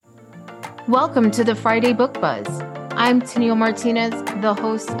Welcome to the Friday Book Buzz. I'm Tennille Martinez, the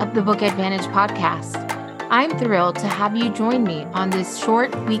host of the Book Advantage podcast. I'm thrilled to have you join me on this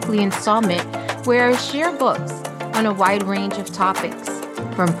short weekly installment where I share books on a wide range of topics,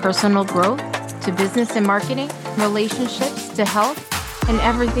 from personal growth to business and marketing, relationships to health, and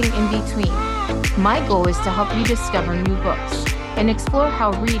everything in between. My goal is to help you discover new books and explore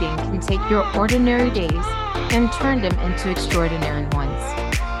how reading can take your ordinary days and turn them into extraordinary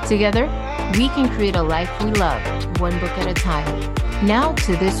ones. Together, we can create a life we love, one book at a time. Now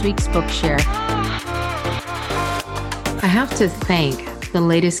to this week's book share. I have to thank the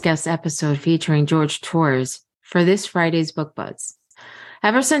latest guest episode featuring George Torres for this Friday's Book Buzz.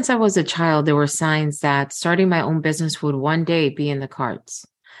 Ever since I was a child, there were signs that starting my own business would one day be in the cards.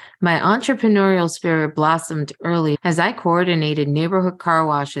 My entrepreneurial spirit blossomed early as I coordinated neighborhood car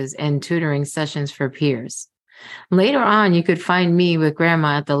washes and tutoring sessions for peers. Later on, you could find me with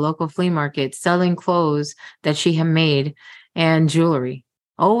grandma at the local flea market selling clothes that she had made and jewelry,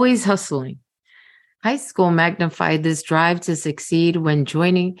 always hustling. High school magnified this drive to succeed when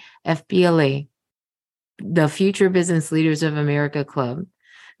joining FBLA, the Future Business Leaders of America Club,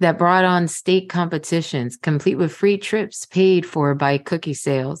 that brought on state competitions, complete with free trips paid for by cookie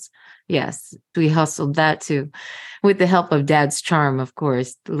sales. Yes, we hustled that too, with the help of Dad's charm, of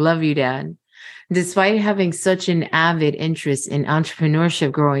course. Love you, Dad. Despite having such an avid interest in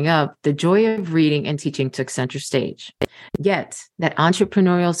entrepreneurship growing up, the joy of reading and teaching took center stage. Yet, that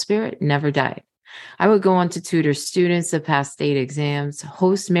entrepreneurial spirit never died. I would go on to tutor students to pass state exams,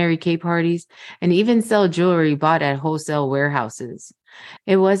 host Mary Kay parties, and even sell jewelry bought at wholesale warehouses.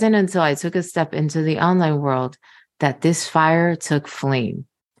 It wasn't until I took a step into the online world that this fire took flame.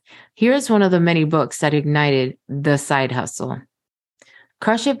 Here's one of the many books that ignited the side hustle.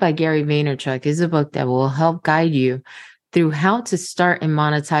 Crush It by Gary Vaynerchuk is a book that will help guide you through how to start and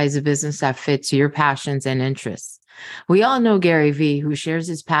monetize a business that fits your passions and interests. We all know Gary V, who shares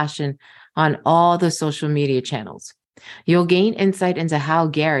his passion on all the social media channels. You'll gain insight into how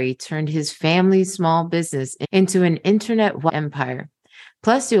Gary turned his family's small business into an internet empire.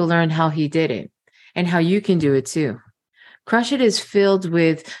 Plus, you'll learn how he did it and how you can do it too. Crush It is filled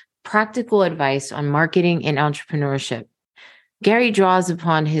with practical advice on marketing and entrepreneurship. Gary draws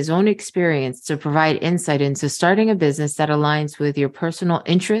upon his own experience to provide insight into starting a business that aligns with your personal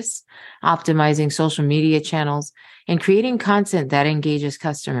interests, optimizing social media channels, and creating content that engages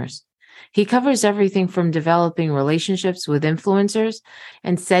customers. He covers everything from developing relationships with influencers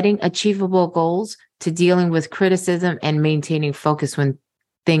and setting achievable goals to dealing with criticism and maintaining focus when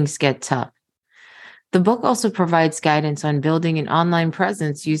things get tough. The book also provides guidance on building an online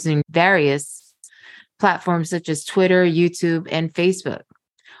presence using various platforms such as Twitter, YouTube, and Facebook.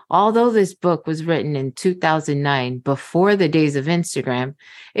 Although this book was written in 2009, before the days of Instagram,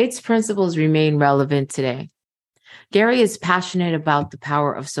 its principles remain relevant today. Gary is passionate about the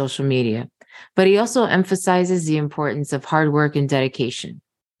power of social media, but he also emphasizes the importance of hard work and dedication.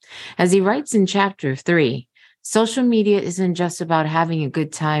 As he writes in chapter 3, social media isn't just about having a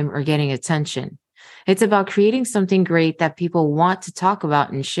good time or getting attention. It's about creating something great that people want to talk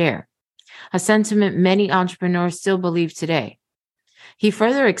about and share, a sentiment many entrepreneurs still believe today. He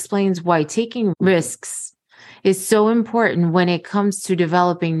further explains why taking risks is so important when it comes to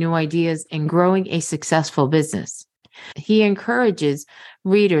developing new ideas and growing a successful business. He encourages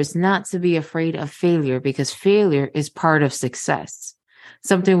readers not to be afraid of failure because failure is part of success,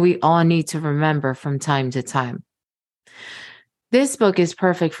 something we all need to remember from time to time. This book is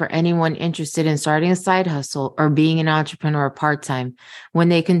perfect for anyone interested in starting a side hustle or being an entrepreneur part-time when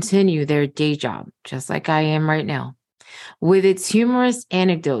they continue their day job, just like I am right now. With its humorous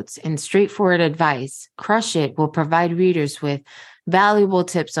anecdotes and straightforward advice, Crush It will provide readers with valuable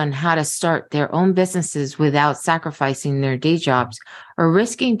tips on how to start their own businesses without sacrificing their day jobs or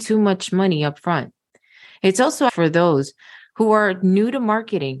risking too much money up front. It's also for those who are new to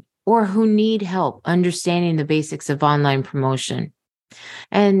marketing or who need help understanding the basics of online promotion.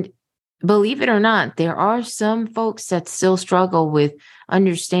 And believe it or not, there are some folks that still struggle with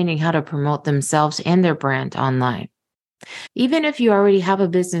understanding how to promote themselves and their brand online. Even if you already have a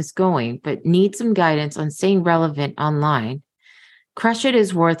business going, but need some guidance on staying relevant online, Crush It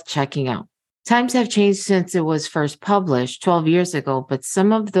is worth checking out. Times have changed since it was first published 12 years ago, but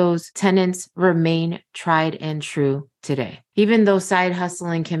some of those tenets remain tried and true today. Even though side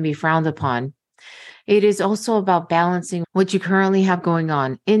hustling can be frowned upon, it is also about balancing what you currently have going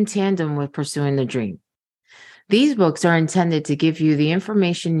on in tandem with pursuing the dream. These books are intended to give you the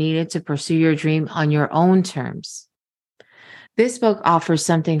information needed to pursue your dream on your own terms. This book offers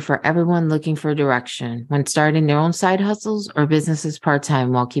something for everyone looking for direction when starting their own side hustles or businesses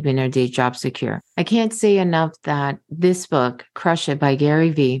part-time while keeping their day job secure. I can't say enough that this book, Crush It by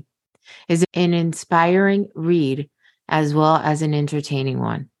Gary Vee, is an inspiring read as well as an entertaining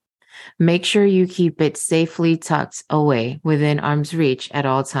one. Make sure you keep it safely tucked away within arm's reach at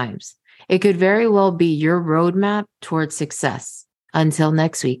all times. It could very well be your roadmap towards success. Until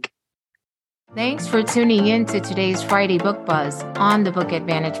next week. Thanks for tuning in to today's Friday Book Buzz on the Book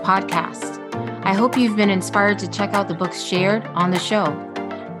Advantage podcast. I hope you've been inspired to check out the books shared on the show.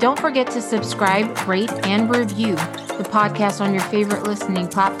 Don't forget to subscribe, rate, and review the podcast on your favorite listening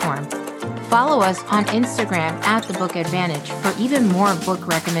platform. Follow us on Instagram at The Book Advantage for even more book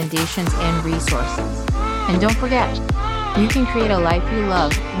recommendations and resources. And don't forget, you can create a life you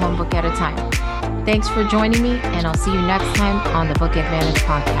love one book at a time. Thanks for joining me, and I'll see you next time on the Book Advantage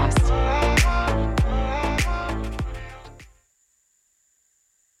podcast.